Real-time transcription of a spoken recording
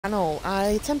channel, I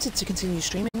attempted to continue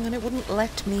streaming and it wouldn't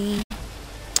let me,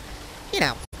 you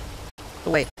know, the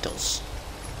way it does.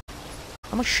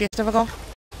 How much shift have I got?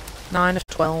 9 of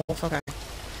 12, okay.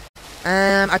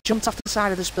 I jumped off the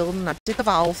side of this building, I did the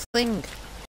valve thing.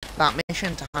 That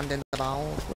mission to hand in the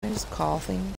valve. Where's the car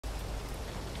thing?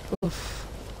 Oof.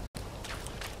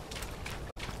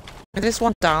 There's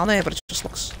one down there, but it just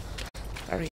looks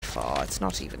very far. It's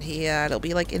not even here. It'll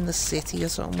be like in the city or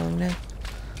something, won't it?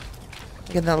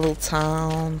 Like in that little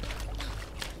town.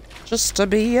 Just to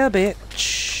be a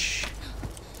bitch.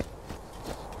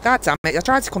 God damn it. I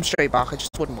tried to come straight back. It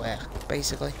just wouldn't work,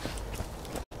 basically.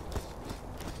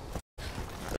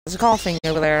 There's a car thing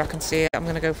over there. I can see it. I'm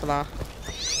going to go for that.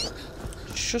 It's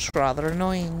just rather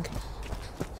annoying.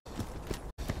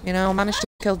 You know, I managed to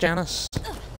kill Janus.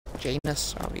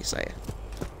 Janus, how do you say it?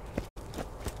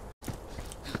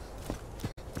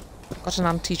 Got an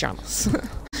anti-Janus.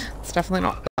 It's definitely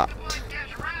not that.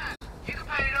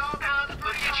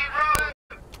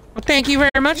 Well, thank you very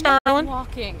much, darling.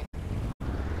 Walking.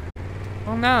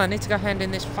 Oh no, I need to go hand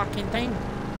in this fucking thing.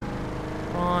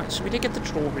 Right, so we did get the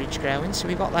drawbridge going, so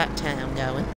we got that town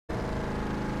going.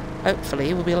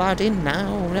 Hopefully we'll be allowed in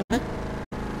now or whatever.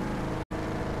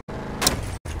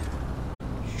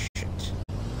 Shit.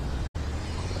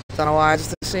 Don't know why, I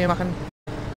just assume I can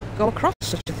go across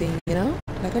such a thing, you know?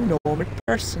 Like a normal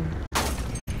person.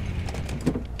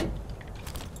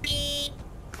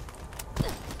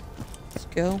 Let's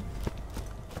go.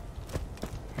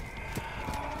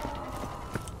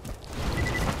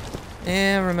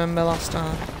 Yeah, remember last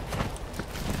time.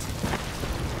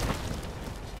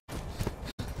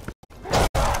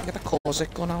 Get the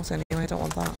Corsic gun out anyway, I don't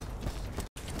want that.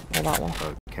 Or that one.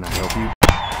 Can I help you?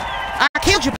 I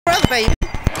killed your brother, baby!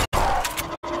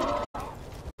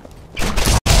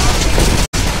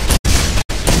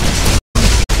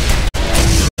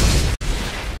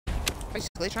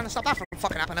 Basically trying to stop that from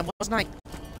fucking happening, wasn't I?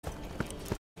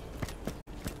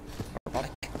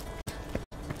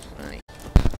 Right.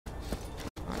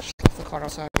 I'll just leave the car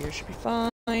outside here, should be fine.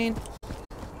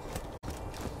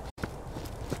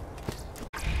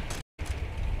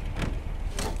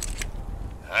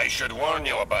 I should warn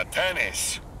you about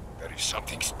Tanis. There is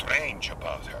something strange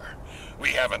about her. We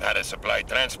haven't had a supply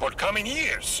transport come in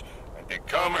years. And the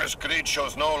commerce grid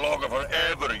shows no log of her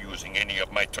ever using any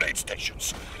of my trade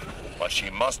stations. But she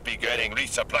must be getting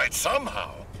resupplied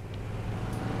somehow.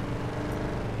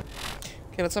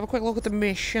 Okay, let's have a quick look at the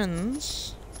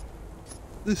missions.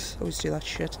 Ugh, always do that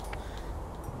shit.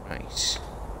 Right.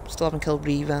 Still haven't killed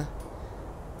Reaver.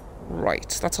 Right,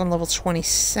 that's on level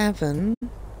 27.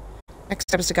 Next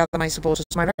step is to gather my supporters.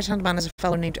 My right-hand man is a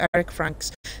fellow named Eric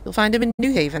Franks. You'll find him in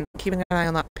New Haven, keeping an eye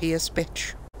on that Pierce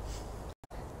bitch.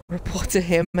 Report to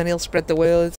him and he'll spread the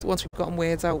word. Once we've gotten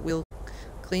words out, we'll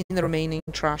clean the remaining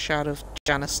trash out of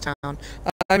Janus Town.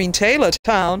 I mean Taylor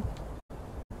Town.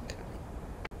 Okay.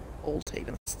 Old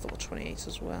Haven, that's level 28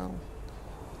 as well.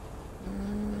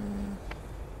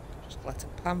 Just collecting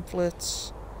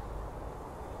pamphlets.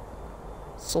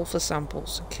 Sulfur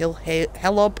samples. Kill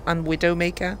Helob and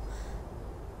Widowmaker.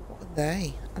 What are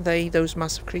they? Are they those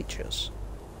massive creatures?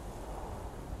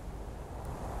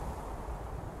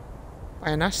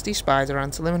 By a nasty spider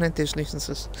ant to eliminate those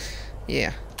nuisances.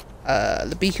 Yeah.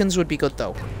 The beacons would be good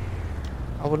though.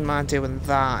 I wouldn't mind doing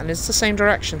that. And it's the same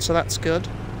direction, so that's good.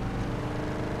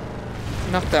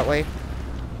 Not that way.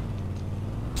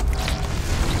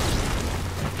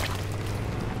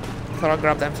 Thought I'd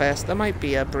grab them first. There might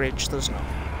be a bridge, there's not.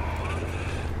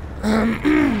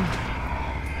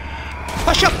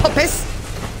 Push up, puppies!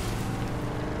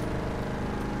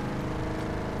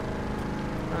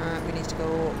 We need to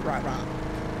go right.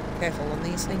 Careful on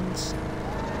these things.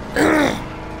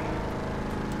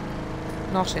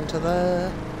 Not into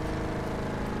there,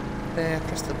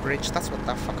 across the bridge. That's what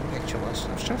that fucking picture was.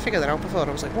 I was trying to figure that out before.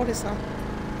 I was like, what is that?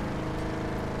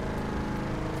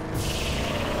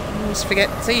 Always forget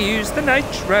to use the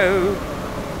nitro.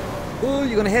 Oh,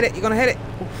 you're gonna hit it.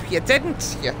 Oof, you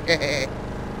didn't.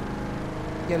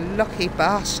 You lucky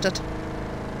bastard.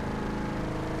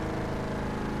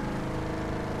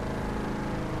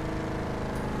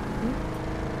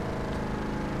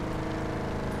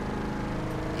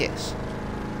 Yes.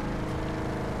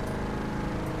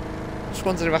 Just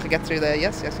wondered if I could get through there.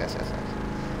 Yes.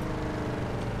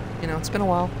 You know, it's been a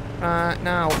while.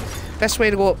 Now, best way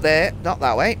to go up there, not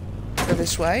that way, go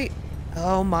this way.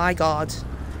 Oh my god.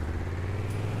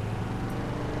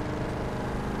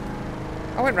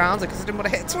 I went round it because I didn't want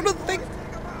to hit one of the things.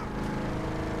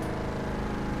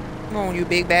 Come on, you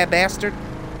big bad bastard.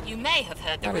 You may have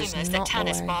heard the rumors that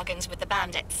Tanis bargains with the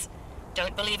bandits.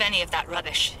 Don't believe any of that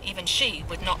rubbish. Even she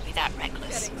would not be that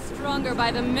reckless. Getting stronger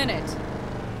by the minute.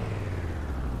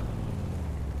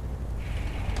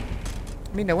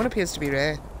 I mean, no one appears to be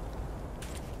rare.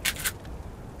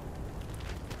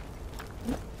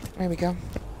 There we go.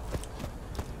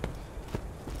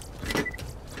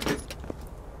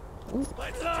 Ooh.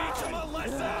 Let's teach him a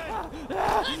lesson!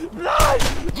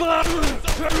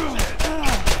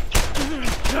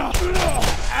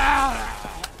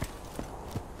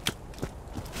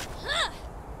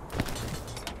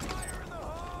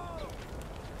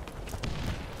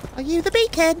 Are you the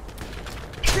beacon?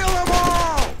 Kill them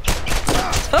all!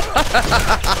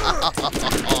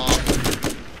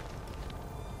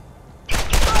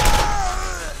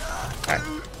 Alright.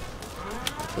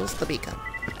 Who's the beacon?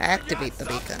 Activate the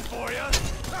beacon.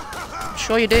 I'm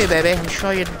sure you do, baby. I'm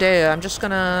sure you do. I'm just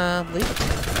gonna leave it.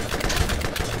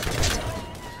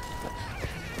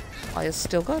 I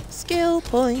still got a skill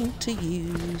point to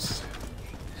use.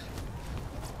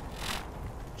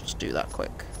 Just do that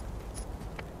quick.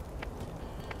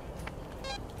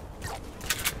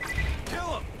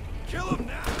 Kill him! Kill him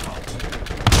now!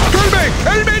 Kill me!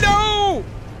 Kill me now!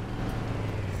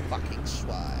 Fucking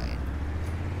swine.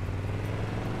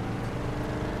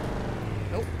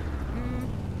 Nope.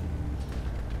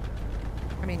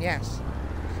 I mean, yes.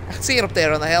 I can see it up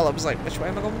there on the hill. I was like, which way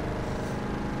am I going?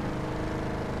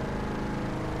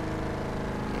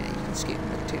 Yeah, you can scoot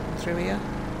through here.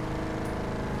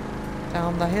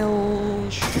 Down the hill.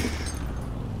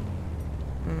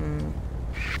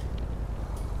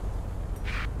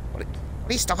 What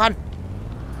are you stuck on?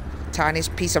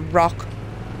 Tiniest piece of rock.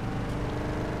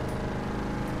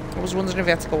 I was wondering if you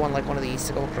had to go on like one of these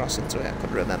to go across into it. I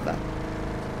couldn't remember.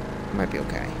 Might be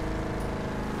okay.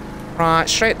 Right,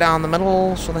 straight down the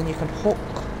middle, so then you can hook.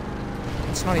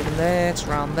 It's not even there, it's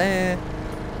around there.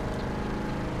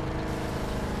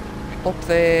 Up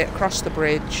there, across the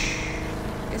bridge.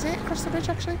 Is it across the bridge,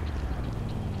 actually?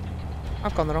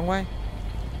 I've gone the wrong way.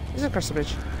 Is it across the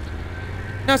bridge?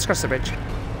 No, it's across the bridge.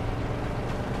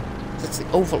 It's the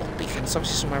overlook beacon. It's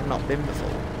obviously somewhere I've not been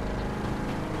before.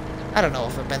 I don't know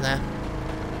if I've been there.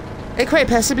 I quite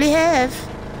possibly have.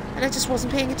 And I just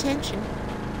wasn't paying attention.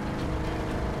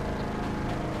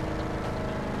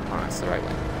 Oh, that's the right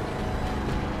way.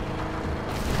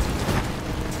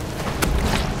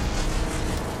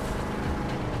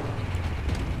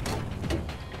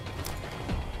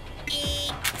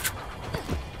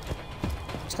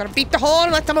 Just gotta beat the hole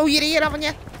and let them know you're here, haven't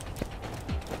you?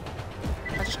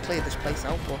 I just cleared this place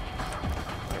out, but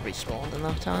I respawned in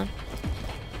that time.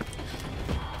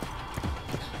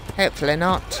 Hopefully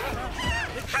not.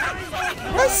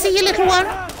 I see you, little one.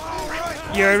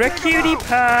 You're a cutie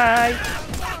pie.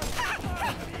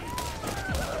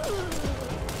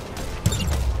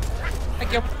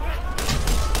 Thank you.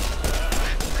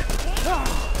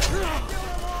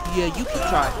 Yeah, you keep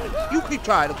trying. You keep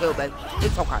trying to kill me.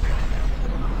 It's okay.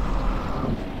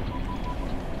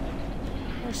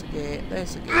 There's the gate.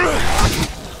 There's the gate.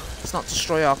 Let's not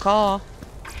destroy our car.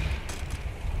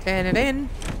 Turn it in.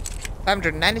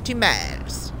 592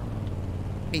 miles.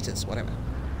 Meters, whatever.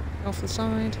 Off the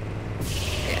side.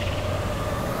 Yeah.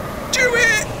 Do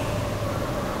it!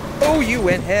 Oh, you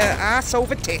went here ass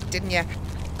over tit, didn't you?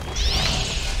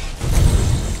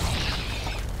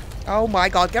 Oh my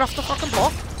god, get off the fucking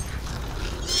block.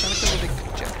 I'm trying to kill the big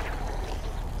picture.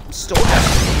 I'm stuck. I'm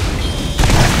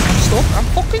stuck. I'm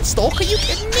fucking stuck. Are you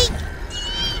kidding me?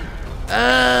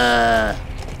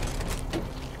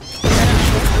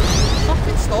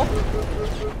 Fucking stuck.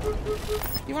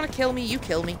 You want to kill me? You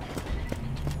kill me.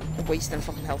 I'm wasting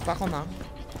fucking health back on that.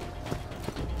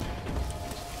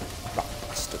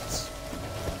 Bastards.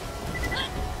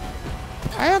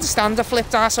 I understand I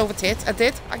flipped ass over tit. I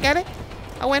did. I get it.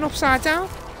 I went upside down.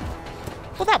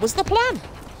 Well, that was the plan.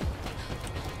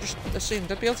 Just assumed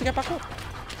I'd be able to get back up.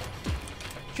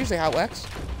 It's usually how it works.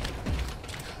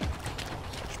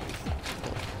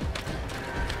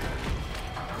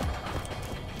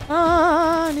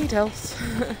 Ah, I need health.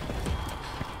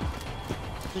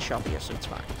 There's a shop here, so it's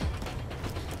fine.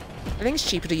 I think it's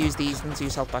cheaper to use these than to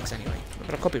use health packs anyway,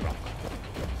 but I could be wrong.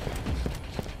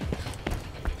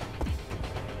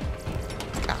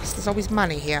 Yes, there's always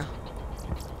money here.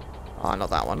 Oh,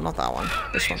 not that one, not that one.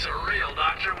 This one. He's a real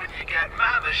doctor when you get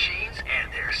my machines,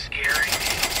 and they're scary.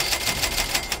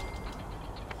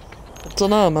 I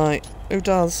dunno, mate. Who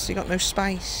does? You got no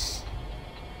space.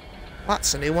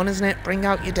 That's a new one, isn't it? Bring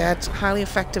out your dead. Highly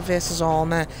effective versus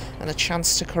armor, and a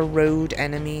chance to corrode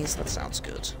enemies. That sounds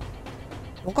good.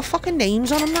 All got fucking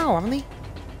names on them now, haven't they?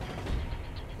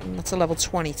 And that's a level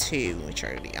 22, which I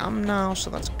already am now, so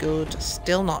that's good.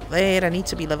 Still not there. I need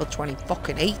to be level 20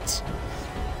 fucking 8.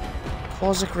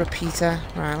 Cosmic repeater.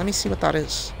 Right, let me see what that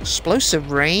is.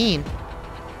 Explosive rain.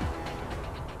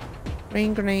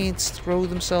 Rain grenades throw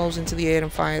themselves into the air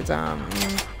and fire down.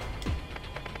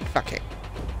 Fuck it.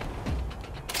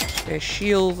 Okay,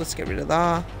 shield. Let's get rid of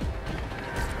that.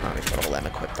 Oh, we've got all them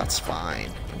equipped. That's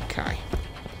fine. Okay.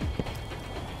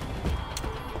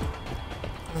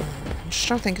 I'm just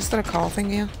trying to think. Is there a car thing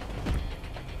here?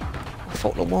 I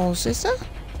thought there was. Is there?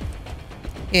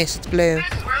 Yes, it's blue.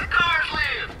 This is where the cars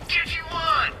live. Get you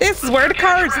one. This is where the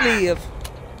cars live.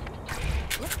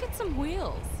 Let's get some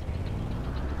wheels.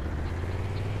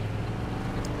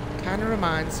 Kind of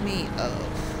reminds me of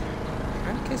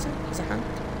Hank, is it? Is it Hank?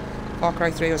 Far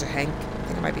Cry 3 was a Hank. I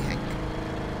think it might be Hank.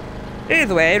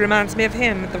 Either way, it reminds me of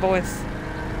him with the voice.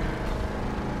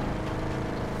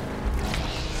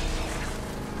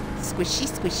 Squishy,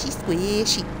 squishy,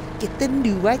 squishy. Get the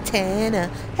new antenna.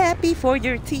 Happy for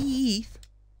your teeth.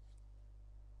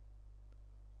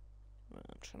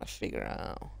 I'm trying to figure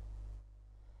out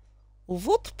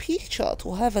what picture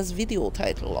to have as video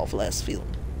title of last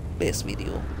film. Best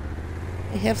video.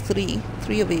 I have three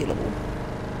available.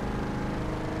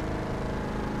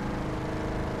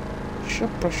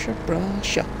 Brusha,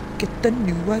 brusha, get the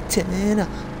new antenna.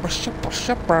 Brusha,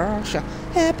 brusha, brusha,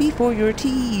 happy for your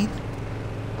teeth.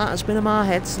 That has been in my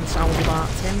head since I was about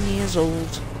 10 years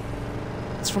old.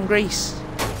 It's from Greece.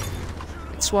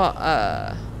 It's what,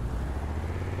 I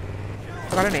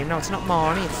forgot her name now, it's not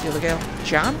Marnie, it's the other girl.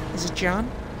 Jan? Is it Jan?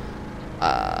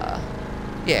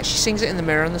 Yeah, she sings it in the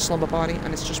mirror in the slumber party,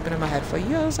 and it's just been in my head for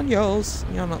years and years.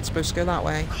 You're not supposed to go that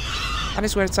way. That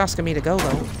is where it's asking me to go,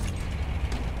 though.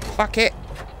 Fuck it.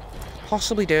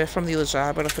 Possibly do it from the other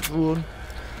side, but I could run,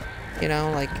 you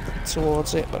know, like,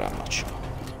 towards it, but I'm not sure.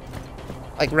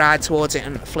 Like, ride towards it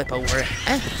and flip over it.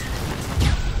 Eh?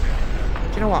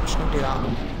 Do you know what? I'm just gonna do that.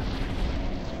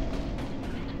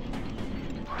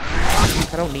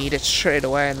 I don't need it straight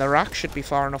away, and the rack should be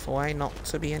far enough away not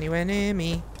to be anywhere near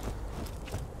me.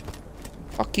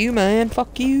 Fuck you, man.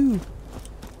 Fuck you.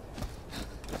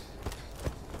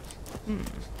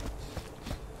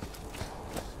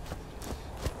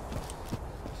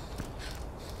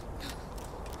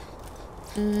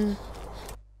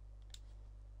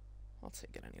 I'll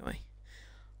take it anyway.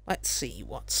 Let's see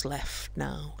what's left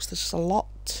now, because there's a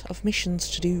lot of missions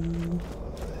to do.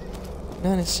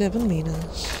 97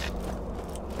 meters.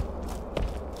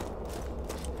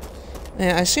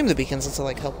 Yeah, I assume the beacons are to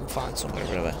like help them find somewhere,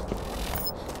 whatever.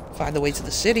 Find the way to the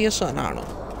city or something, I don't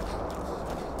know.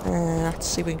 Let's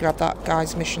see if we can grab that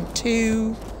guy's mission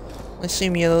too. I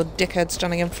assume you're the dickhead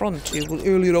standing in front. You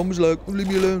earlier on was like, leave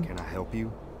me alone. Can I help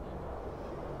you?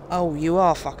 Oh, you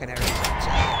are fucking arrogant.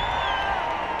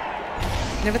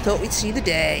 Never thought we'd see the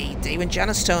day when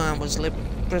Janice Town was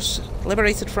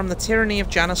liberated from the tyranny of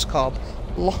Janice Cobb.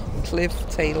 Long live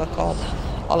Taylor Cobb.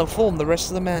 I'll inform the rest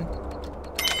of the men.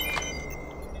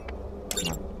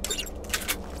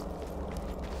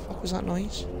 What was that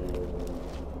noise?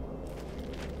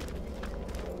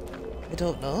 I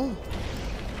don't know.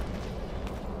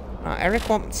 Eric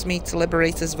wants me to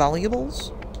liberate his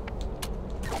valuables.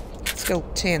 Let's go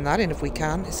turn that in if we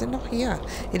can. Is it not here?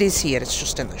 It is here, it's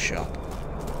just in the shop.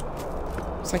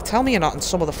 It's like, tell me you're not in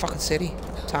some other fucking city,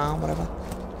 town, whatever.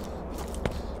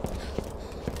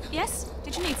 Yes?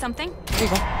 Did you need something? There you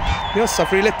go. You're so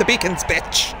free, lit the beacons,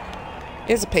 bitch!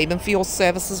 Here's a payment for your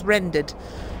services rendered.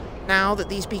 Now that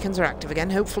these beacons are active again,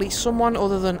 hopefully someone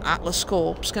other than Atlas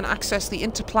Corps can access the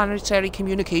interplanetary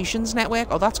communications network.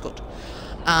 Oh, that's good.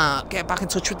 Get back in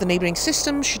touch with the neighbouring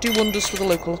systems should do wonders for the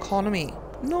local economy.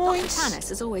 Nice. Dr. Tannis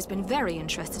has always been very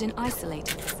interested in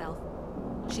isolating herself.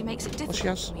 She makes it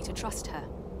difficult for me to trust her.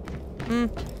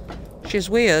 She's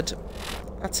weird.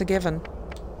 That's a given.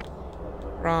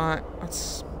 Right,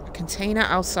 that's a container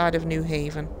outside of New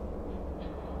Haven.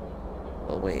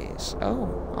 Always.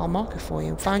 Oh, I'll mark it for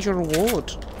you. Find your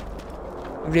reward.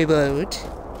 Reward?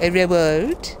 A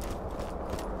reward?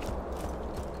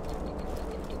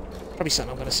 Probably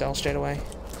something I'm going to sell straight away.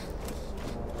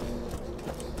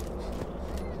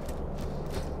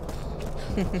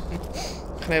 I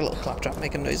made a little claptrap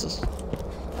making noises.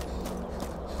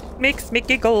 Makes me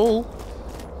giggle.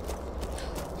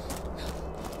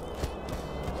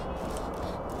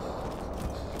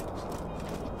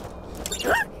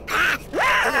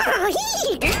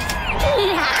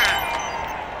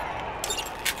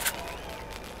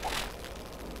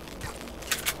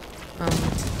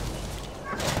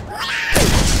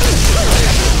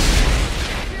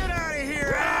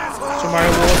 So my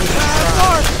reward is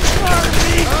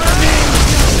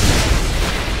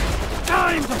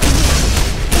Time to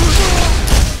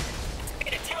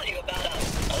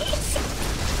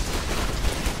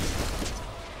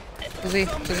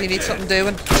Does he need something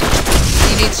doing?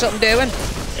 He needs something doing.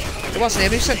 It wasn't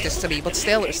him who sent this to me, but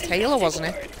still, it was Taylor, wasn't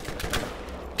it? You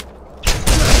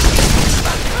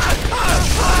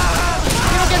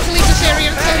don't get to leave this area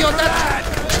until you're dead.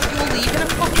 You're leaving it.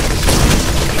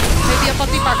 Maybe a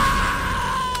body bag.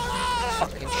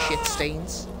 Fucking shit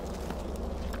stains.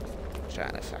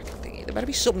 Trying to fucking thingy. There better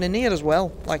be something in here as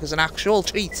well, like as an actual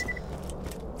treat.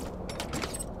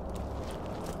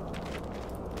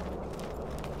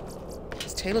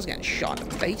 Taylor's getting shot in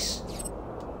the face.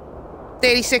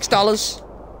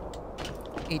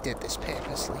 $36. He did this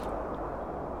purposely.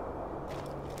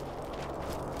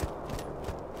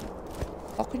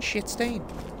 Fucking shit stain.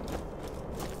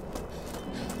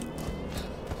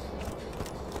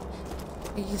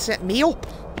 He set me up.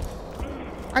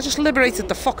 I just liberated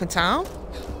the fucking town.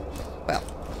 Well,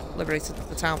 liberated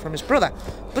the town from his brother.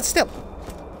 But still.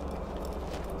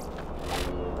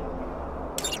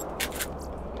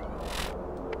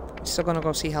 Still gonna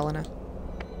go see Helena.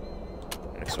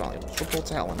 Next one, we'll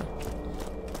to Helena.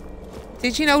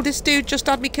 Did you know this dude just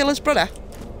had me kill his brother?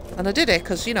 And I did it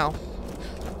because, you know,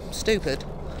 I'm stupid.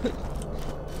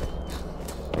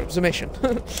 It was a mission.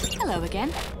 Hello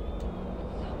again.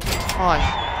 Hi.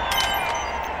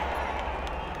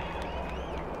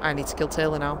 I need to kill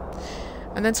Taylor now.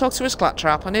 And then talk to his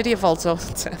claptrap. An idiot Volto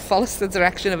follows the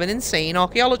direction of an insane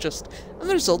archaeologist. And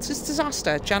the result is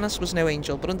disaster. Janice was no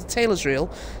angel, but under Taylor's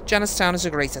rule, Janice Town is a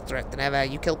greater threat than ever.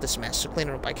 You killed this mess, so clean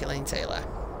her up by killing Taylor.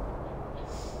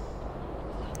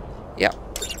 Yep.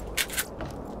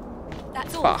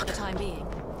 That's all for the time being.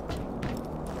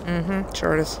 Mm-hmm,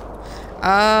 sure it is.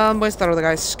 Where's that other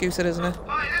guy's scooter, isn't it?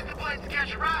 Oh, that's the place to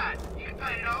catch a ride. You can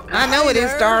pay it all. I know it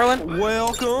is, darling.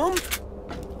 Welcome.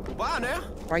 Bye now.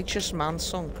 Righteous Man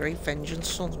song, Great Vengeance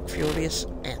song, Furious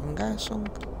Anger song.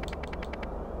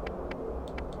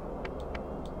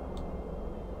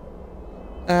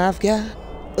 I've got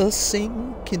a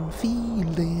sinking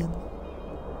feeling.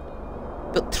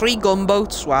 But 3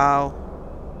 gunboats, wow.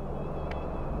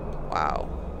 Wow.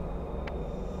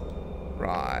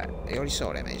 Right, I already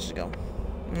saw them ages ago.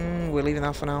 We're leaving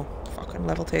that for now. Fucking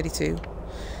level 32.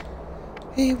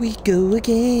 Here we go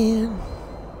again.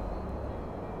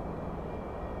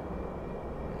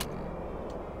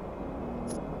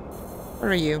 Where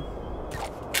are you?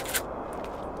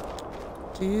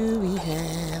 Do we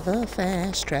have a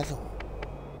fast travel?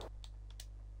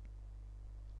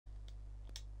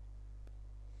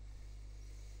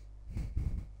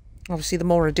 Obviously, the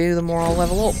more I do, the more I'll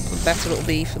level up. The better it'll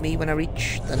be for me when I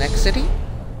reach the next city.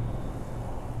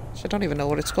 So I don't even know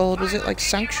what it's called. Was it like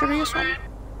Sanctuary or something?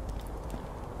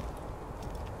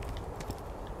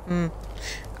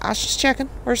 I was just checking.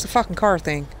 Where's the fucking car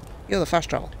thing? You're the fast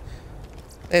travel.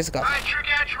 There's the car. I sure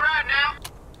got you right now.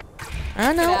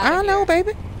 I know,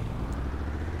 baby.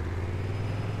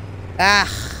 Ah.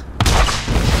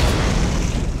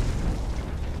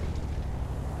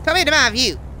 Come into my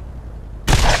view.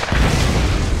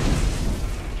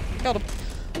 Killed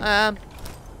him.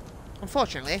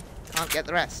 Unfortunately, can't get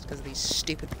the rest because of these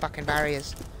stupid fucking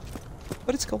barriers.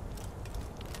 But it's cool.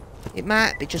 It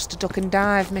might be just a duck and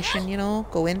dive mission, you know.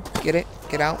 Go in, get it,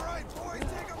 get out.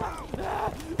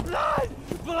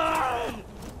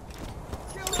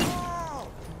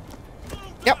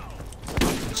 Yep.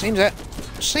 Seems it.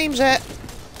 Seems it.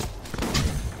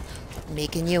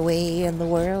 Making your way in the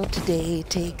world today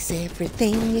takes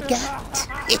everything you got.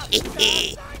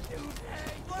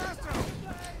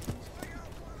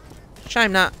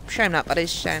 Shame not,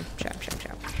 buddies. Shame.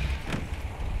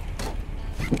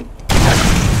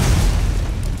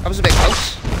 That was a bit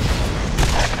close.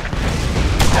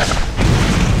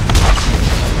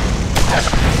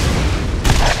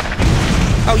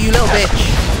 Oh, you little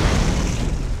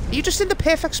bitch. You just in the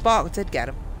perfect spot. I did get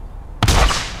him.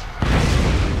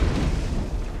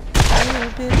 A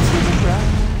little bit to the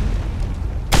right.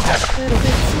 A little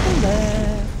bit to the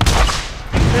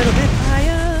left. A little bit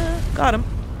higher. Got him.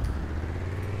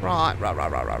 Right.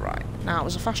 Now, it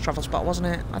was a fast travel spot, wasn't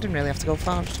it? I didn't really have to go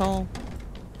far at all.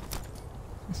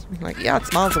 Like, yeah,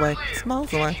 it's miles away. It's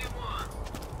miles away.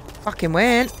 Fucking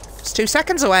went. It's 2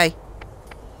 seconds away.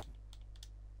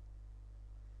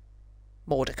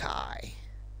 Mordecai.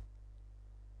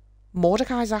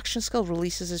 Mordecai's action skill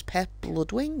releases his pet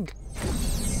Bloodwing.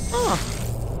 Oh.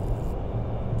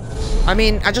 I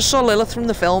mean, I just saw Lilith from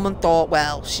the film and thought,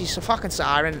 well, she's a fucking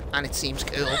siren and it seems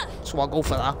cool, so I'll go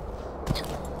for that.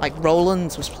 Like,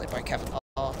 Roland was played by Kevin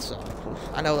Hart, so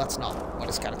I know that's not what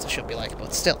his character should be like,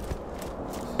 but still.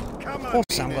 Of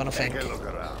course I'm gonna think.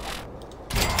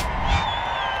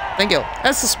 Thank you.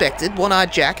 As suspected,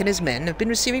 One-Eyed Jack and his men have been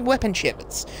receiving weapon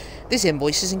shipments. This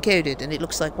invoice is encoded, and it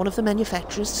looks like one of the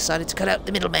manufacturers decided to cut out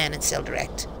the middleman and sell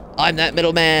direct. I'm that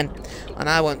middleman, and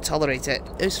I won't tolerate it.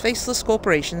 Those faceless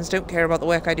corporations don't care about the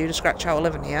work I do to scratch out a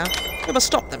living here. We must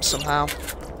stop them somehow.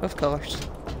 Of course.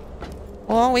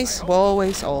 Always,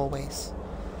 always, always.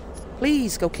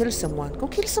 Please, go kill someone. Go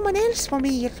kill someone else for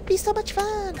me. It'll be so much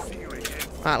fun.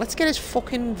 Right, let's get his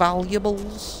fucking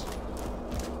valuables.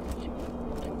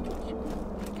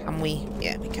 Can we?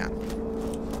 Yeah, we can.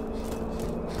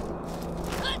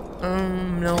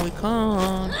 No, we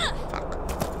can't. Fuck.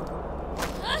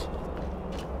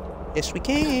 Yes, we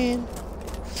can.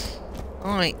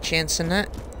 Alright, chancing that.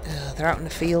 They're out in the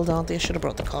field, aren't they? I should have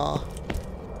brought the car.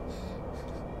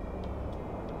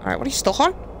 Alright, what are you stuck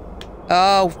on?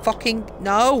 Oh, fucking...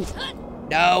 No!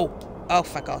 No! Oh,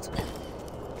 fuck God.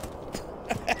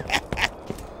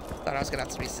 Thought I was gonna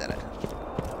have to reset it.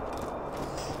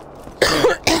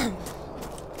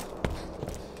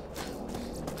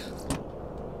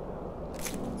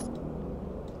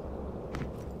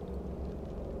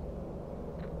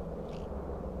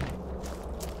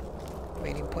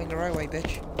 Waiting point the right way,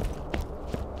 bitch.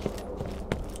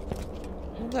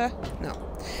 There? No.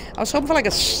 I was hoping for like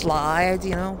a slide,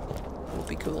 you know? That would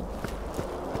be cool.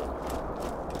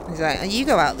 He's like, you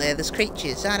go out there, there's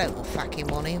creatures. I don't fucking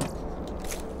want him.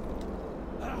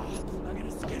 I'm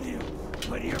gonna skin you.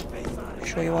 Put your face on it.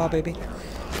 Sure you are, baby.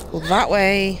 Go that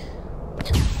way.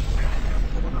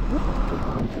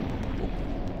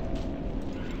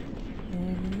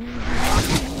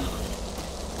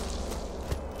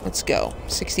 Let's go.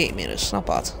 68 meters. Not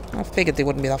bad. I figured they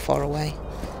wouldn't be that far away.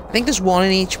 I think there's one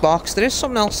in each box. There is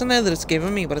something else in there that it's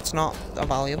given me, but it's not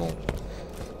valuable.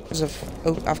 Because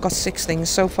I've got 6 things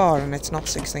so far, and it's not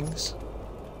 6 things.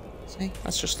 See?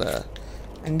 That's just a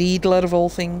needler of all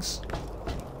things.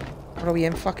 What are we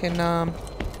in? Fucking,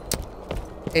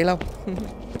 Halo.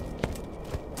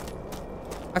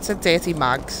 That's a dirty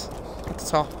mags at the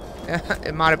top.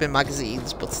 It might have been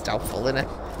magazines, but it's doubtful, innit?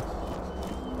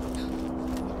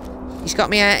 He's got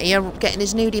me out here getting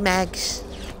his nudie mags.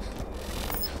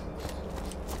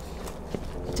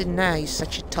 Didn't know he's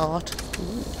such a tart.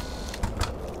 Ooh.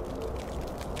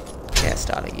 Yeah,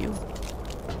 start at you.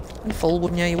 And full,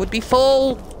 wouldn't you? You would be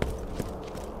full!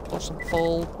 Wasn't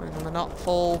full, and they're not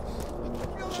full.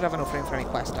 Should have enough room for any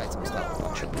quest items though.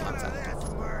 That shouldn't matter.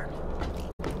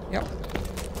 Yep.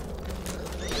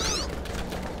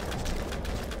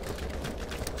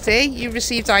 See, you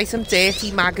received item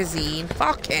dirty magazine.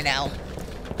 Fucking hell.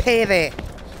 Pivot.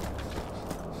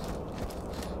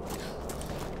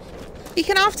 You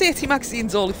can have dirty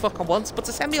magazines all you fucking wants, but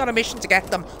to send me on a mission to get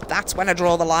them, that's when I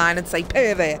draw the line and say,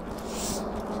 pay there.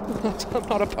 I'm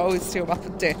not opposed to him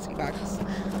having dirty mags.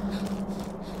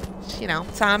 You know,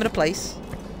 time and a place.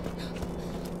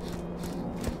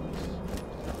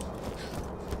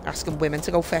 Asking women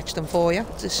to go fetch them for you.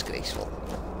 Disgraceful.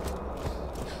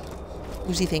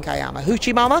 Who's he think I am? A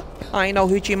hoochie mama? I ain't no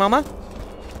hoochie mama.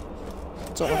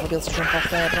 Don't know if I'll be able to jump off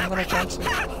there, but I'm gonna chance it.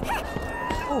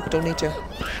 Oh, don't need to.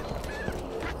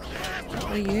 What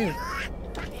are you?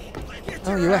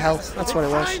 Oh, you were health. That's what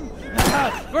it was.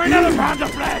 For another pound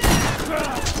of flesh!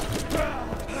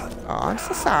 Oh, I'm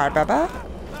so sorry, Baba.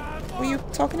 Were you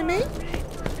talking to me?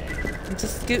 I'm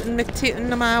just scooting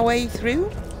McTittin' my way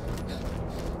through.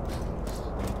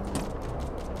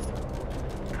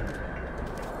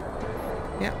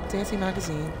 Yep, dirty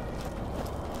magazine.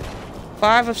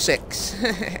 5 of 6.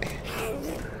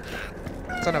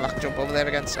 Don't know if I can jump over there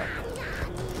again, so.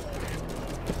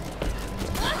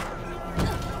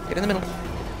 Get in the middle.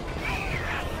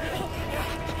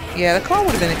 Yeah, the car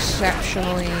would have been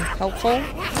exceptionally helpful.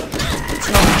 It's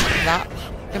not that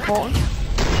important.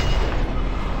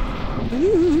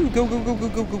 Ooh, go, go, go, go,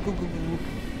 go, go, go, go, go.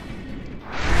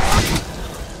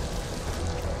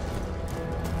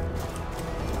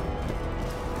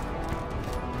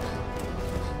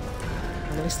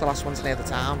 At least the last one's near the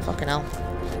town. Fucking hell.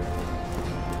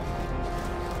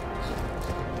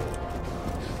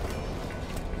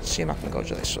 See, I'm not gonna go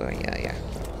to this way. Yeah, yeah.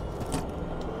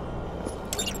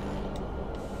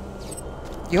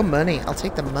 Your money. I'll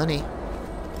take the money.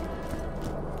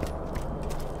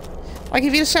 Like,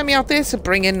 if you'd sent me out there to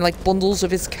bring in, like, bundles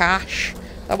of his cash,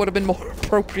 that would have been more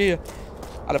appropriate.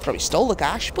 I'd have probably stole the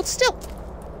cash, but still.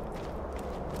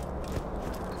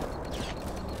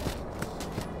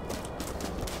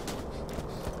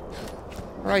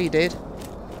 Right, you did.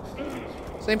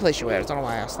 Same place you were. I don't know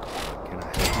why I asked that. Can I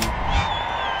help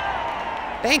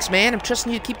you? Thanks, man. I'm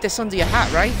trusting you to keep this under your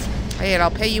hat, right? Hey,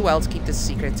 I'll pay you well to keep this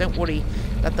secret. Don't worry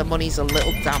that the money's a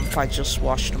little damp. I just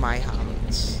washed my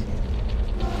hands.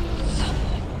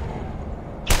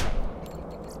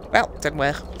 Well, didn't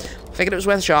work. Figured it was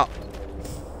worth a shot.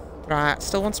 Right,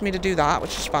 still wants me to do that,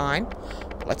 which is fine.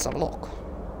 But let's have a look.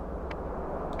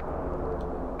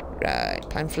 Right,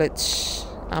 pamphlets,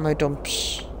 ammo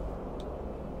dumps.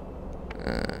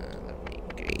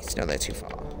 Great. No, they're too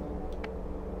far.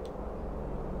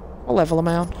 A level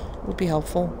amount would be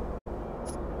helpful.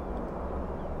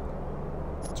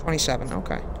 27,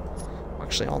 okay. I'm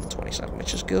actually on 27,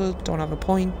 which is good. Don't have a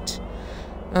point.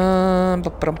 I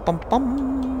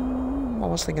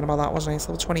was thinking about that, wasn't I? It's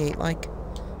level 28, like.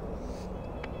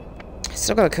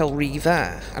 Still gotta kill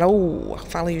Reaver. And oh,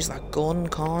 if I'll use that gun,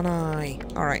 can't I?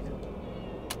 Alright.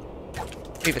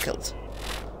 Reaver killed.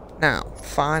 Now,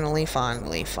 finally.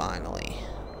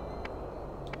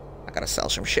 I gotta sell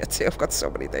some shit too. I've got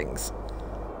so many things.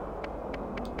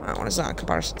 Right, what is that in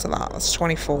comparison to that? That's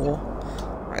 24.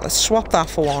 Right, let's swap that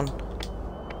for one.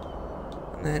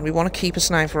 And then we want to keep a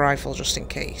sniper rifle just in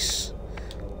case.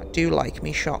 I do like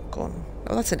me shotgun.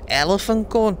 Oh, that's an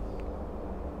elephant gun.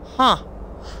 Huh.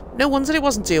 No wonder it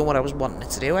wasn't doing what I was wanting it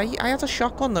to do. I had a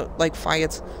shotgun that, like,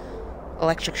 fired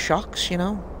electric shocks, you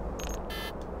know?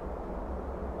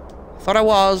 Thought I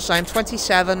was. I'm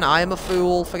 27. I am a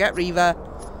fool. Forget Reaver.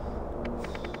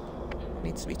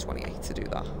 Needs to be 28 to do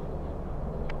that.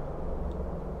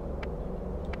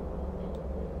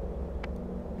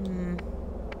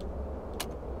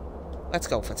 Let's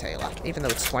go for Taylor. Even though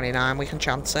it's 29, we can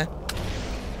chance it.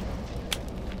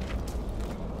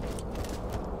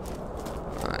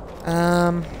 Right.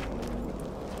 Are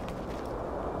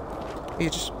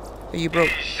you broke?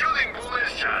 Shooting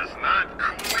bullets just not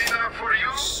cool enough for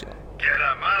you? So. Get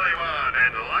a Maliwan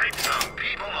and light some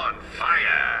people on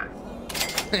fire.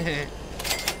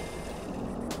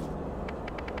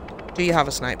 Do you have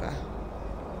a sniper?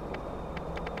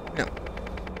 No.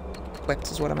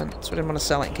 Equipped is what I meant, so I didn't want to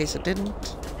sell it in case I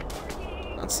didn't.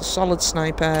 That's the solid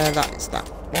sniper. That is that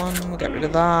one. We'll get rid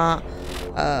of that.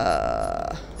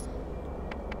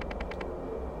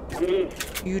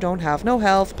 You don't have no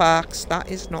health packs. That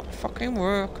is not fucking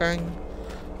working.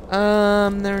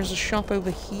 There's a shop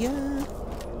over here.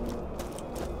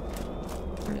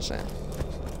 Where is it?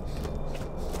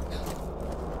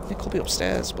 It could be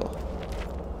upstairs, but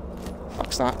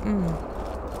fuck's that?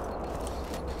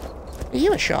 Are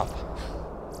you a shop?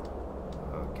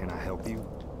 Can I help you?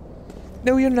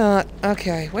 No, you're not.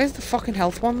 Okay, where's the fucking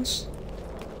health ones?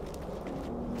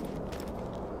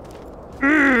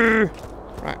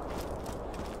 Right.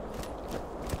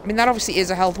 I mean, that obviously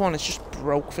is a health one. It's just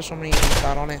broke for some reason with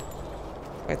that on it.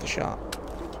 Where's the shop?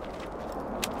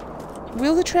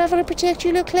 Will the traveller protect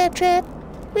you, little claptrap?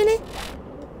 Really?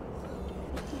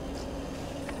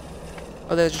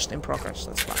 Oh, they're just in progress.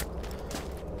 That's fine.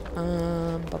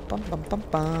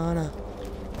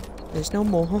 There's no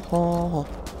more.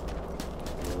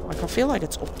 Like, I feel like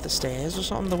it's up the stairs or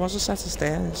something. There was a set of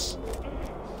stairs.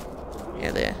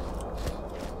 Yeah, there.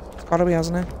 It's gotta be,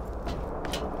 hasn't it?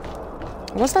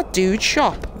 What's that dude's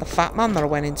shop? The fat man that I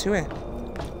went into it.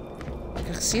 I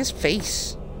can see his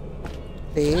face.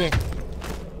 There.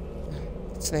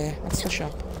 It's there. That's the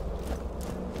shop.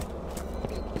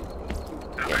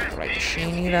 Yeah, right,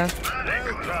 shiny there.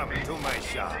 Welcome to my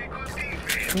shop.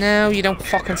 No, you don't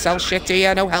fucking sell shit, do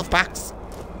you? No health packs.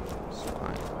 It's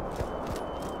fine.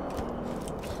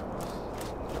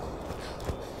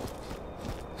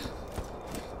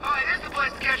 This is the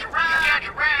place to catch a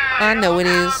ride. I know it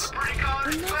is.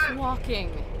 Enough walking.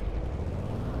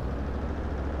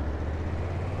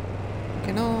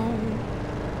 Fucking on.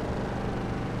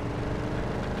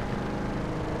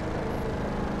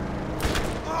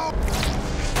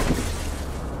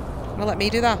 Gonna let me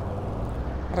do that?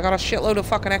 I got a shitload of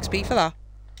fucking XP for that.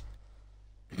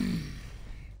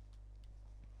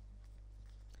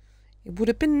 It would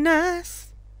have been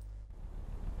nice.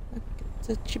 I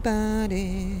could touch your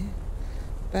body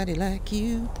like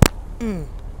you.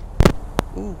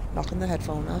 Ooh, knocking the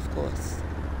headphone, of course.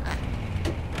 Ah.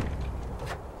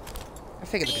 I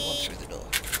figured there'd be one through the door.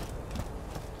 This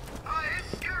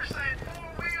scooter saying 4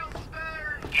 wheels is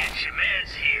better. Get your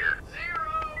meds here. 0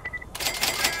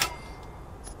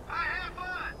 wheels. I have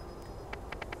fun.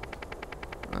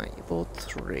 Right, you bought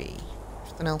 3.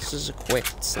 Everything else is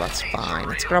equipped, so that's fine.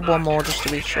 Let's grab one more just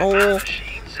to be sure.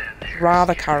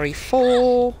 Rather carry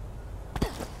 4.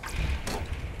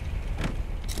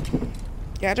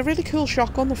 Yeah, I had a really cool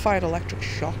shotgun that fired electric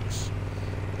shocks.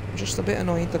 I'm just a bit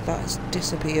annoyed that that has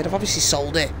disappeared. I've obviously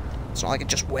sold it. It's not like it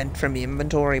just went from the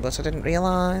inventory, but I didn't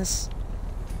realise.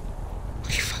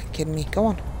 Are you fucking kidding me? Go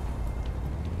on.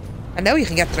 I know you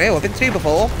can get through. I've been through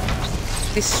before.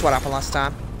 This is what happened last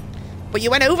time. But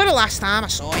you went over the last time. I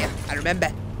saw you. I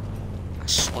remember. I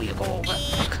saw you go over.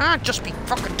 I can't just be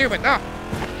fucking doing that.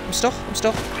 I'm stuck. It's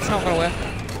not gonna work.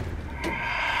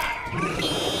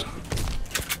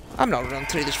 I'm not running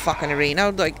through this fucking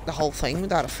arena, like, the whole thing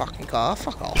without a fucking car.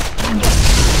 Fuck off.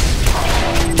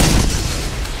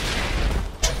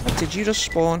 What did you just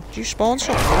spawn? Did you spawn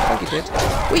something? It looked like you did.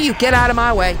 Will you get out of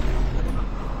my way?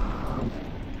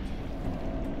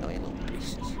 Oh, you little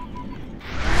pieces.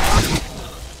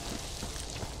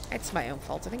 It's my own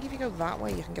fault. I think if you go that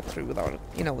way, you can get through without,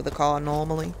 you know, with the car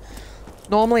normally.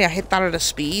 Normally, I hit that at a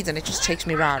speed, and it just takes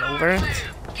me right over it.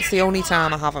 It's the only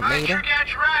time I haven't made it.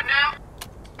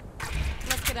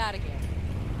 Let's get out of here.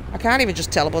 I can't even just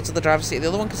teleport to the driver's seat of the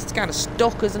other one because it's kind of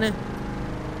stuck, isn't it?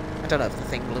 I don't know if the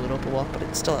thing blew it up or what, but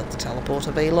it still had the teleport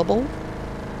available.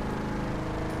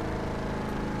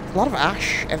 A lot of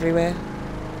ash everywhere.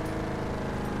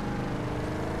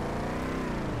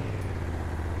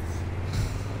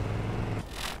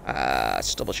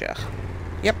 Let's double check.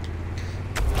 Yep.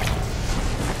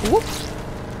 Whoop.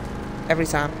 Every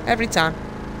time. Every time.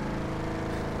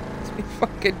 We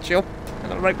fucking jump.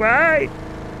 And I'm like, why?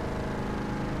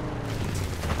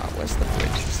 Oh, where's the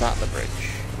bridge? Is that the bridge?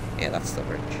 Yeah, that's the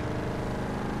bridge.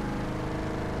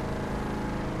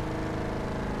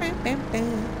 Bam, bam,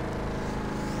 bam.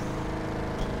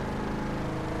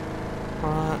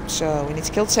 Alright, so we need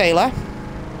to kill Taylor.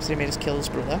 So he made us kill his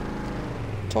brother.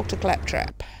 Talk to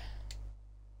Claptrap.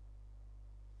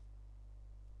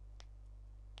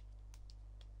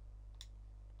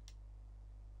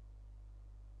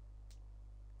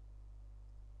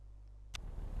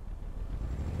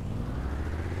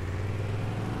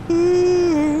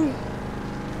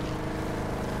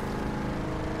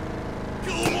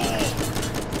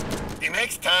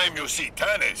 Next time you see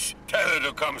Tannis, tell her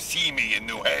to come see me in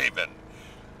New Haven.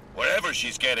 Wherever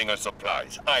she's getting her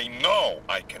supplies, I know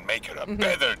I can make her a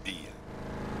better deal.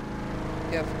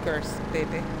 Yeah, of course,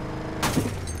 baby.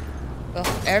 Well,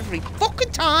 every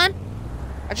fucking time,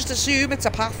 I just assume it's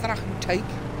a path that I can take.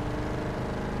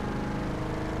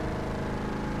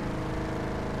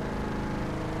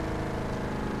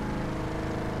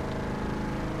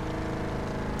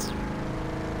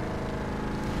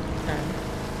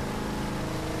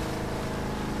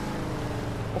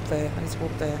 There. I need to go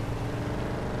up there.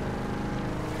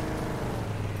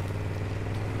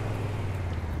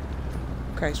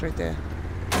 Okay, it's right there.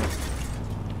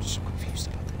 I'm so confused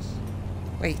about this.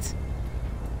 Wait.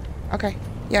 Okay.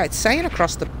 Yeah, it's saying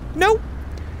across the... No!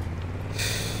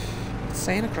 It's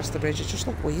saying across the bridge. It just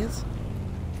looked weird.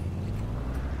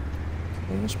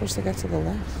 Where am I supposed to get to the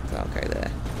left? Okay,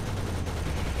 there.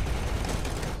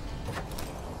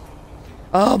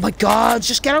 Oh my god!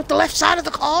 Just get out the left side of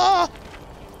the car!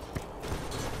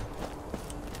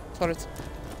 Turret.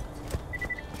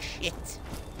 Shit.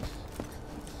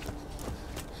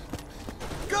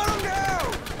 Got him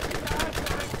now!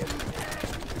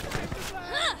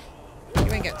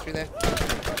 You ain't getting through there.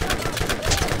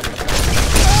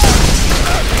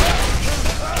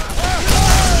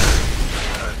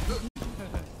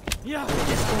 Yeah.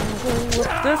 Just gonna go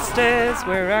up the stairs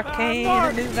where I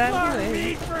can't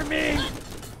evaluate. For me.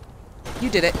 You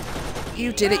did it.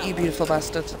 You did it, you beautiful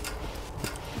bastard.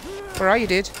 Where are you,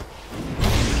 dude?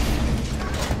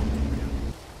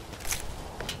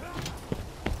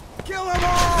 Kill them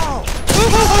all!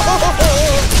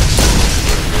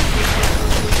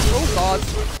 Oh god.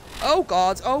 Oh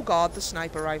god. Oh god, the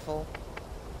sniper rifle.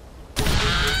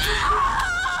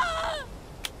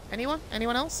 Anyone?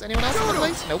 Anyone else? Anyone else in the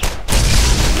place? Nope.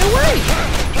 No way!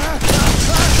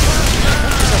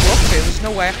 There's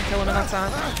no way I can kill him in that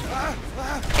time.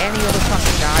 Any other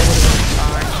fucking guy would have been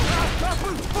fine.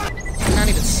 I can't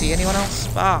even see anyone else.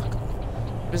 Fuck.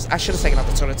 I should have taken out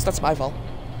the turrets. That's my fault.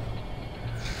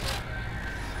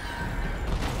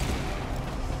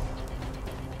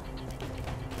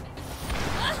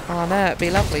 Oh no, it'd be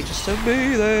lovely just to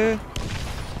be there.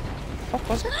 What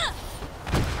was it?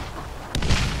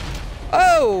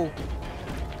 Oh!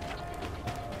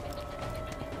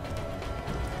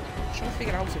 I'm trying to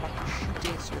figure out if I can shoot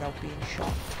this without being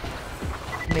shot.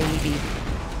 Maybe.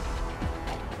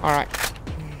 Alright.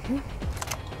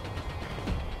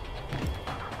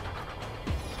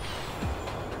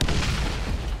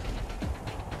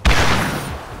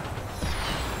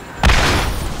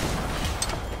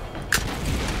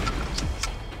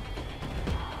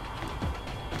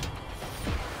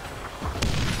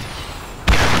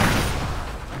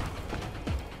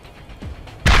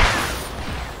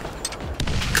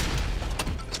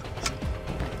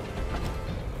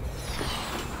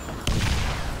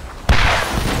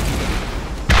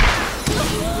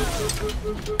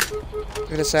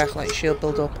 Give it a sec, let your shield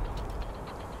build up.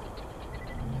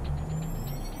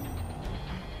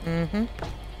 It'd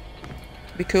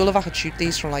be cool if I could shoot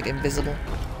these from like invisible.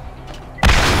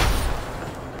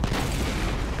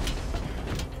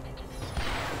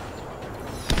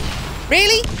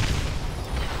 Really?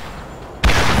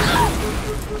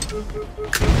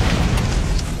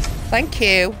 Thank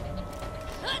you.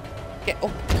 Get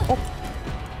up, up.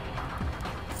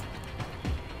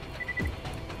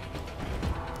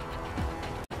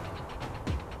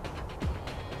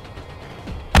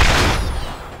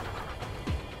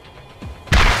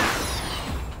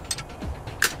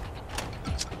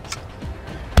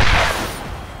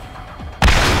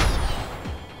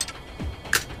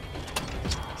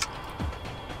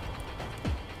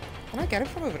 Can I get it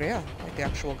from over here? Like the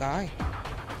actual guy?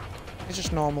 It's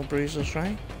just normal bruises,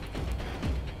 right?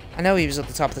 I know he was at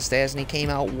the top of the stairs and he came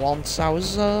out once I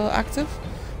was active.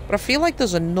 But I feel like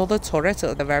there's another turret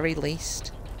at the very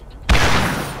least.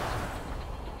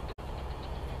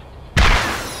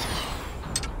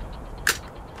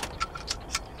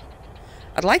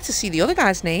 I'd like to see the other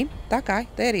guy's name. That guy.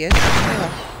 There he is.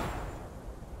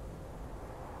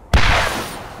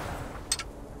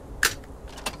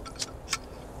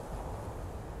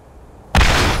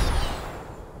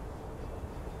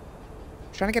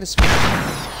 Trying to get his feet.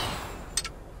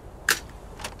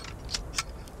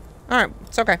 Alright,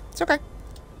 it's okay. It's okay.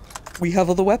 We have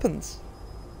other weapons.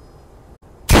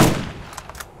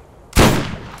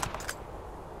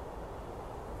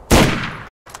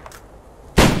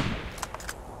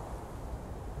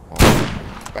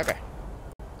 Oh, baby.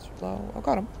 Slow. I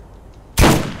got him.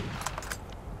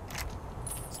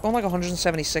 It's going like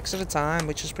 176 at a time,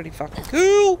 which is pretty fucking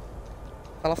cool.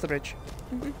 Fell off the bridge.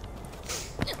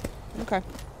 Okay.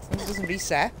 As long as it doesn't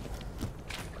reset.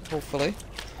 Hopefully.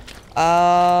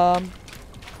 God,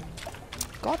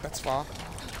 that's far.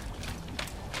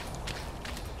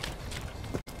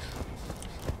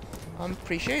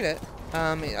 Appreciate it.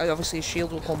 Obviously his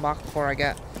shield will come back before I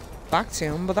get back to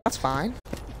him, but that's fine.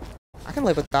 I can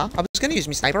live with that. I was going to use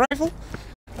my sniper rifle,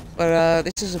 but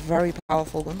this is a very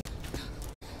powerful gun.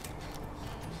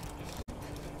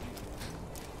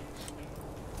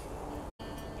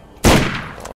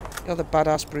 You're the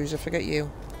badass bruiser, forget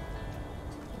you.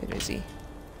 Where is he?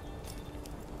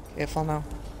 Careful now.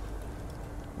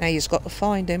 Now you've got to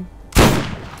find him.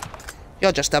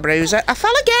 You're just a bruiser. I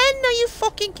fell again! Are you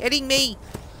fucking kidding me?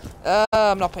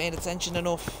 I'm not paying attention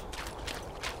enough.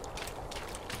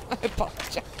 I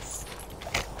apologize.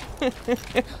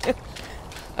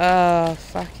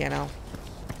 Fuck you know.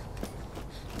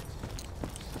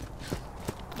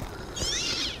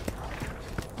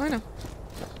 I know.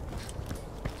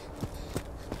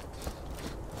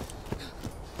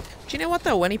 Do you know what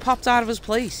though? When he popped out of his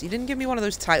place, he didn't give me one of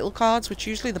those title cards, which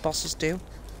usually the bosses do.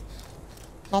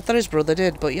 Not that his brother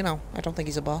did, but you know, I don't think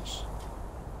he's a boss.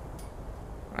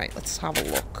 Right, let's have a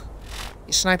look.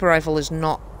 Your sniper rifle is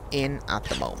not in at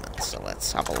the moment, so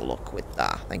let's have a look with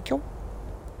that. Thank you.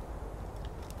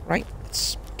 Right,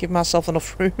 let's give myself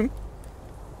enough room.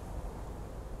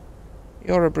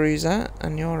 You're a bruiser,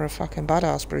 and you're a fucking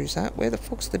badass bruiser. Where the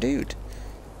fuck's the dude?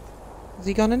 Has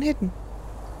he gone and hidden?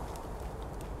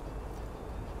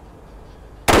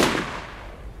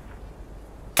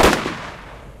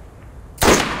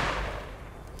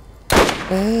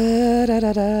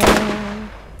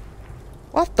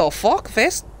 What the fuck?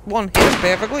 First one hit him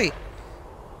perfectly.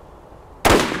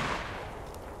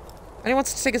 And he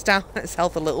wants to take us down his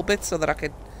health a little bit so that I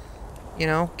could, you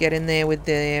know, get in there with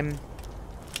the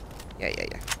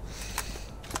yeah.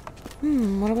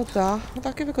 What about that? Would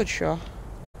that give a good shot?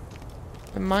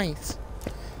 It might.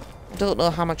 I don't know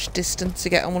how much distance to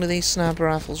get on one of these sniper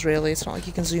rifles really. It's not like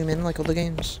you can zoom in like other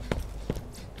games.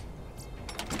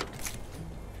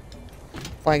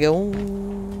 Like, oh.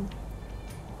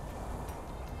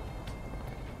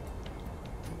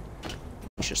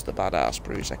 He's just the badass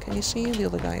bruiser. Can you see the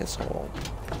other guy at all?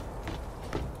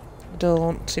 I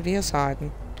don't. See if he is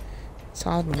hiding. He's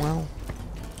hiding well.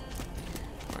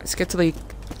 Right, let's get to the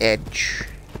edge.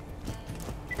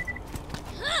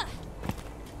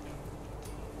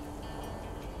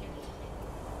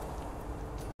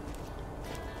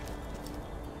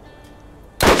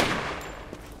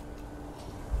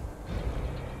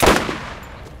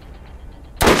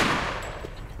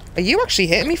 Are you actually